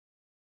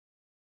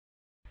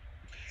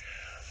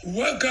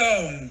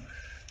Welcome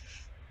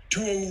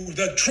to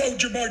the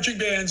Trojan Marching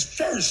Band's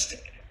first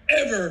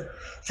ever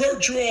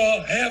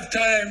virtual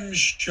halftime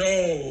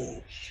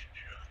show.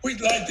 We'd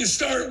like to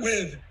start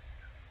with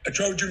a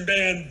Trojan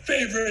Band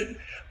favorite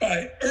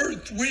by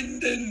Earth,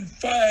 Wind, and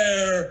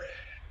Fire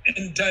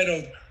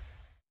entitled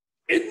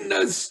In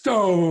the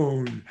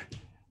Stone.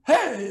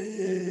 Hey,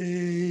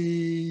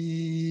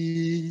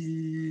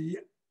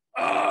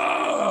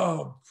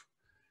 up.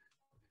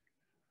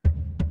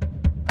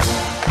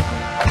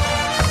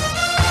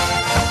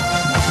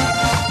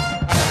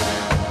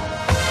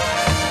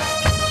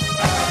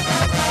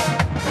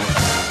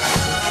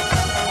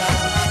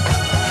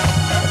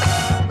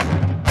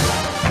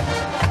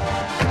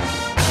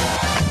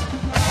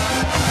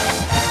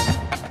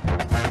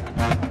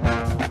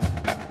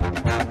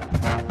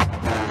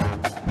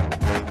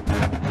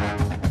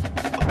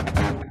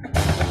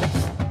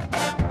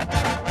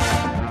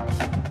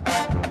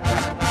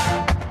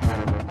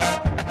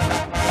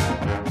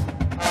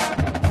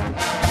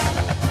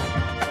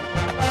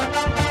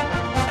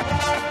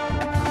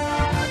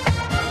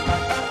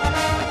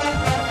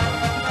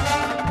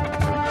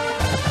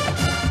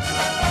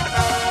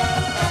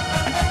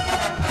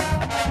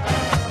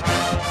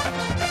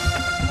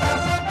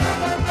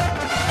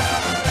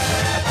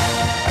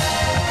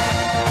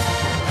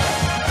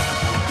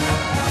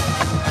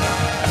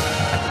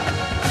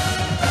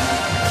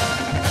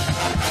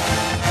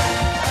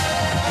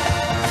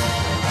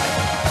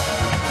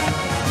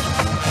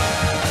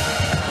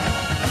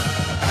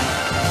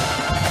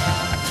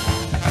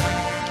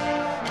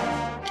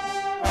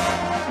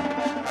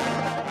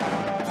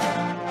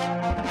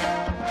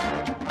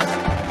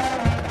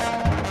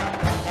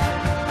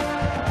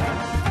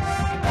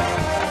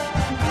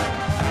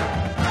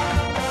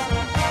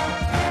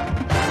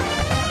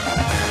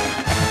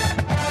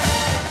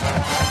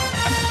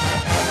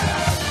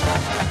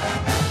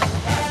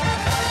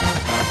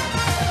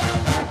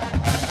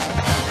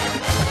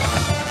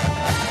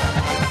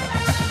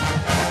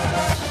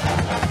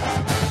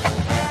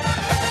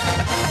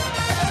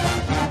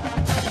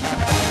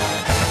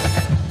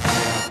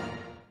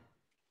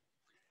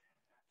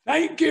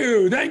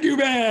 Thank you,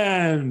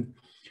 band.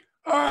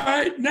 All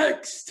right,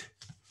 next,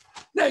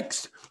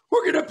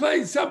 we're gonna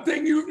play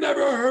something you've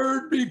never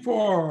heard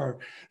before.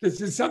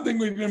 This is something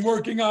we've been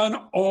working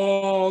on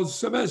all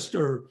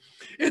semester.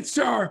 It's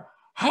our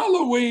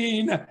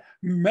Halloween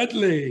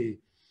medley.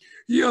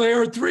 You'll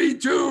hear 3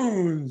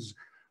 tunes.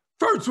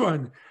 First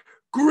one,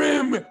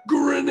 Grim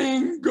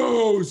Grinning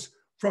Ghost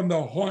from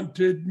the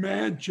Haunted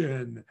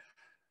Mansion.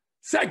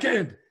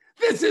 Second,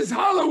 This Is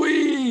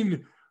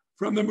Halloween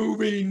from the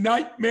movie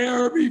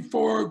Nightmare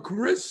Before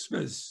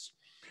Christmas.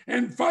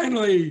 And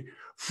finally,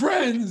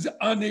 Friends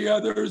on the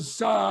Other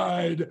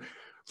Side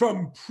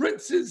from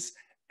Princess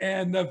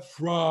and the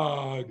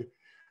Frog.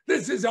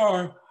 This is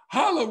our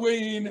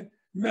Halloween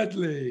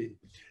medley.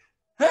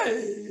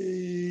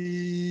 Hey,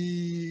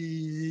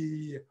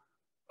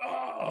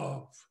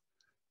 off.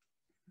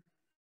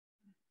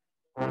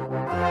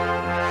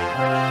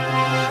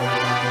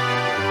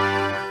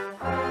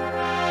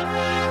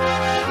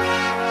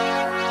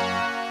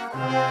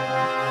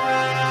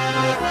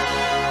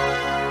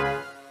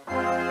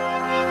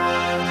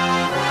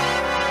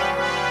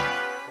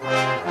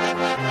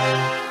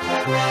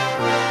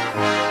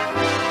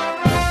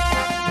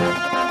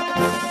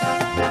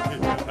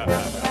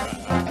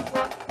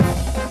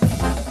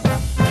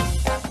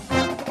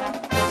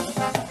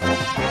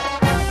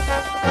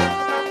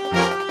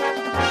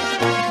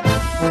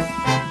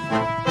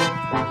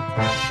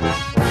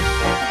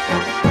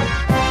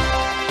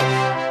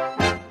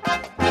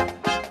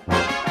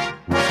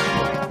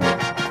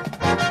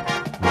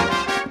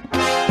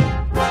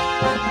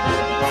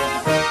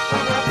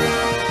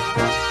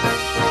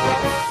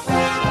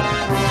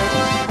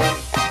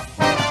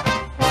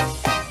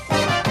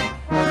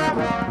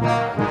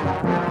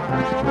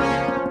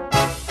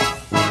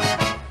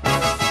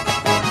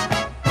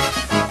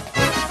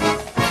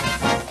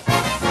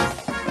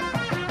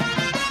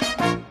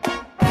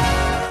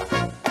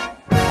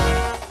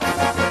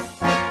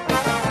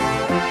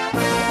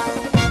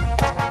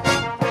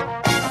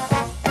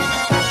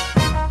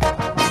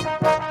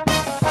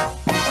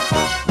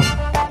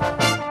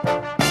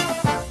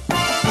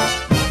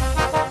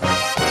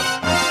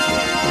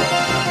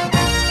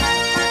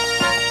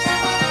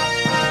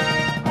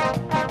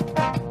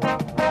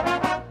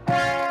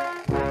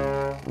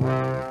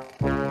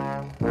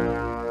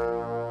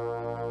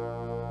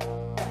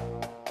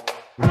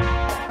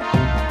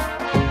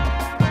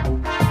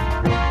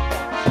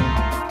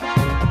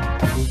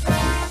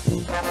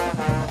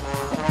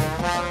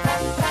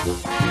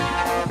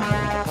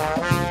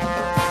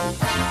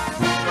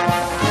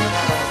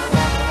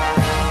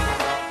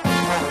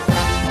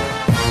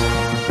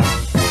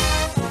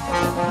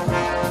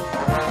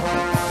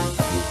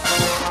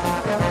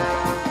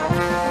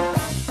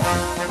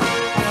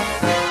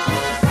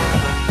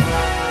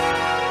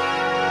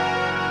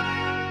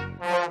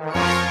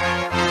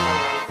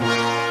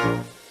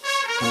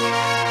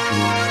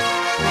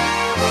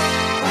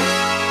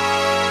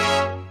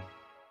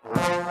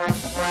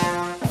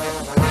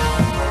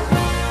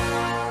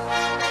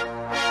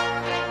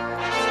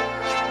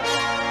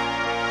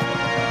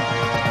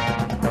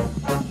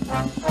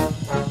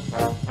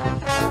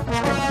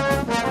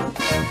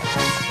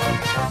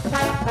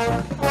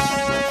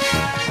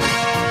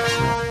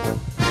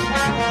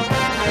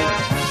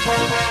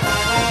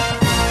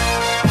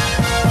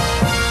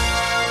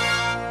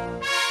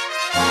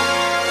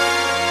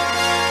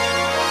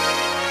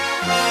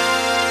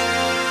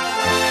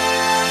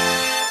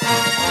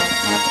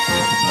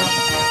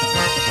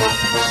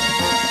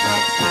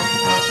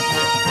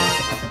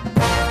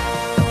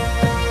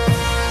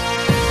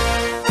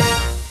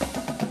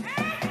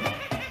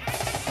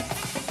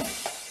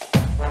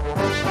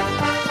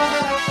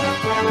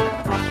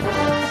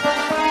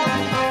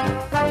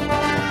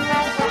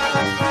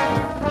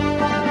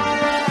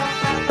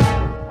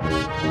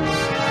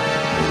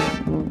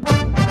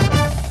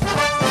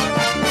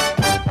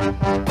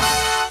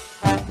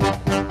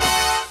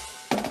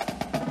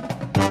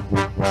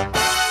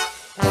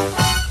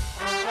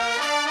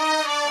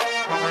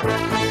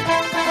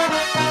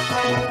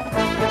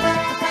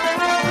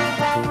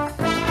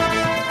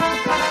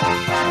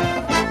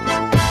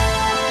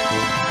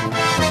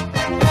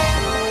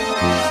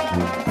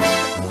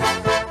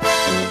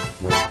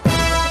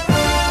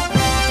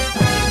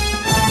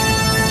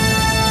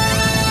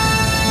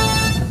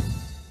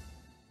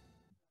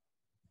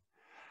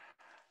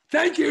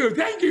 Thank you,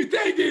 thank you,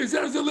 thank you.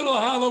 That was a little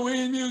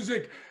Halloween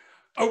music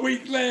a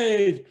week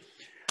late.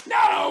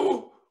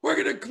 Now we're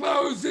gonna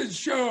close this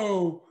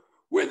show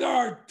with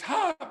our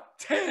top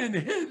 10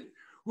 hit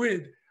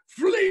with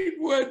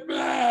Fleetwood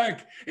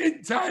Mac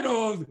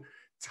entitled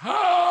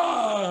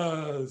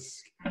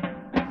Tusk.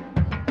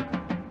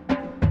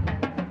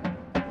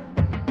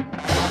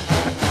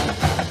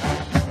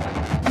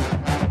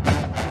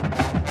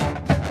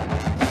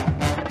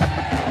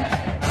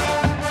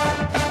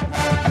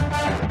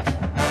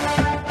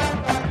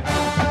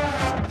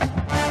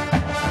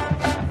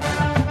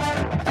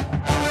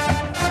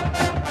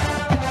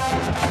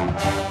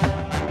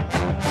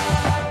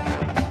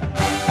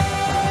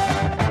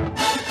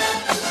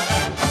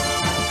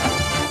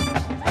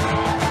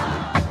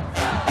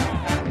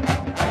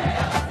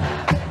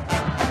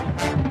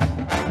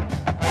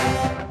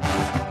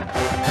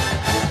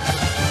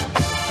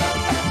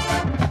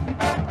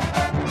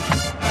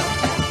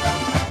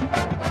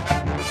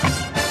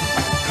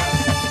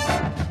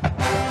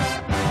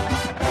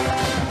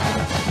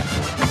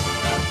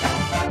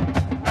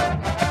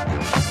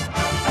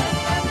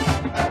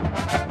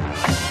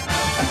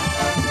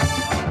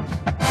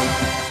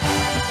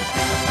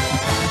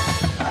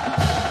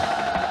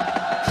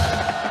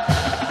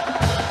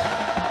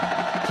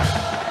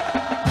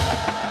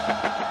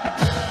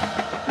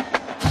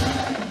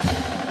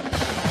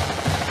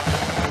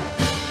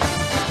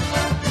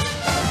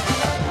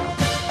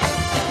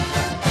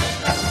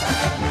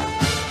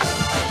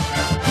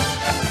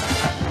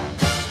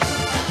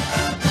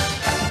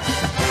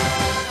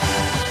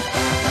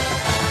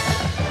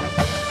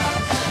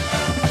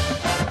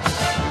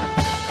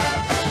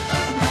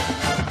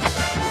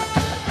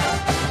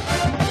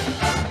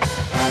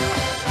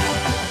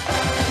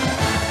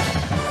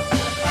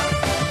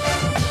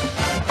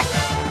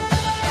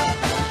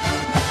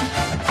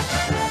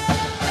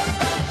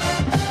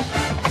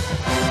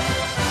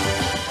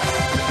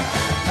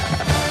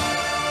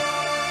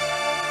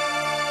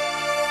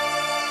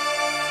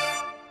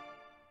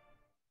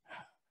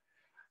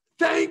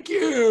 Thank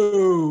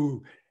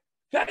you.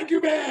 Thank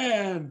you,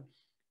 man.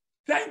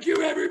 Thank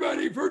you,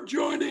 everybody, for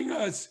joining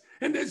us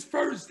in this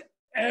first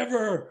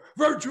ever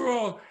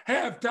virtual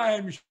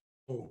halftime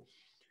show.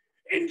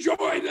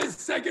 Enjoy the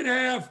second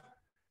half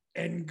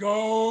and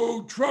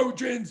go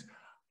Trojans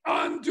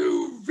on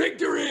to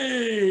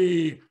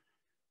victory.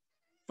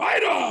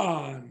 Fight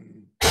on.